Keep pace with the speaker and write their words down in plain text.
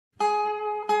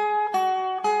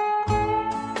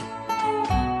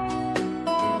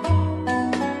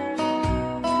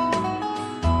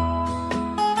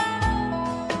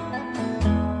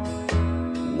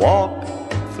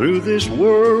through this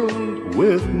world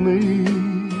with me.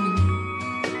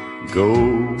 Go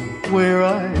where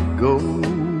I go,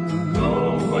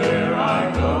 go where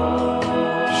I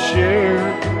go.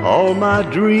 share all my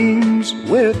dreams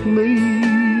with me.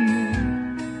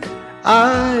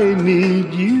 I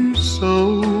need you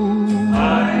so,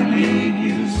 I need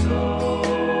you so.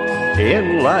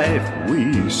 in life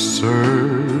we search,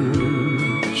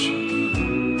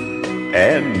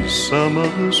 and some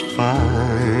of us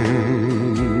find.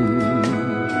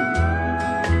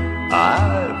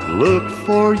 I've looked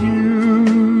for you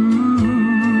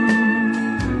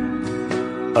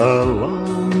a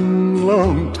long,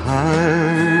 long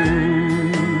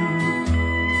time.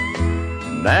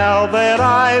 Now that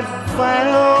I've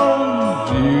found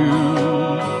you,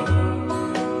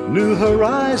 new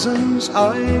horizons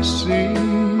I see.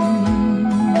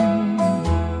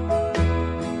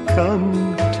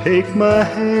 Come take my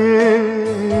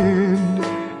hand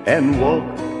and walk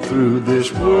through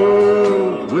this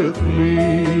world with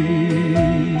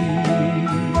me.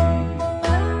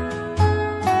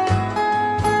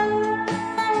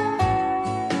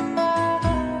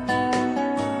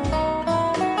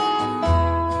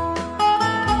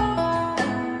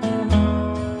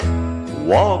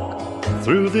 Walk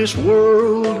through this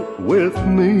world with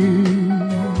me.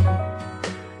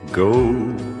 Go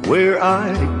where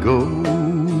I go,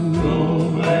 Go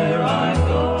where I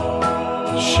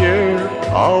go. share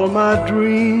all my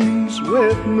dreams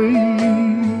with me.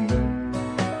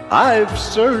 I've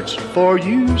searched for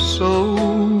you so,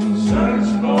 Search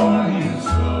for you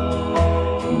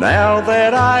so. now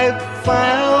that I've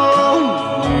found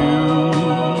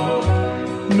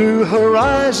you, new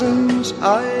horizons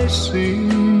I see.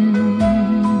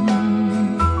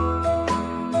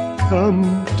 Come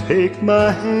take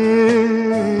my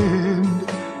hand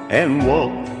and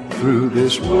walk through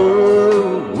this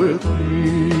world with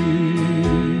me.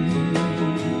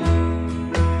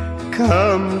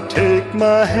 Come take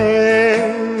my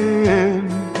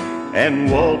hand and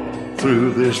walk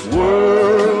through this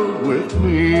world with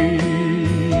me.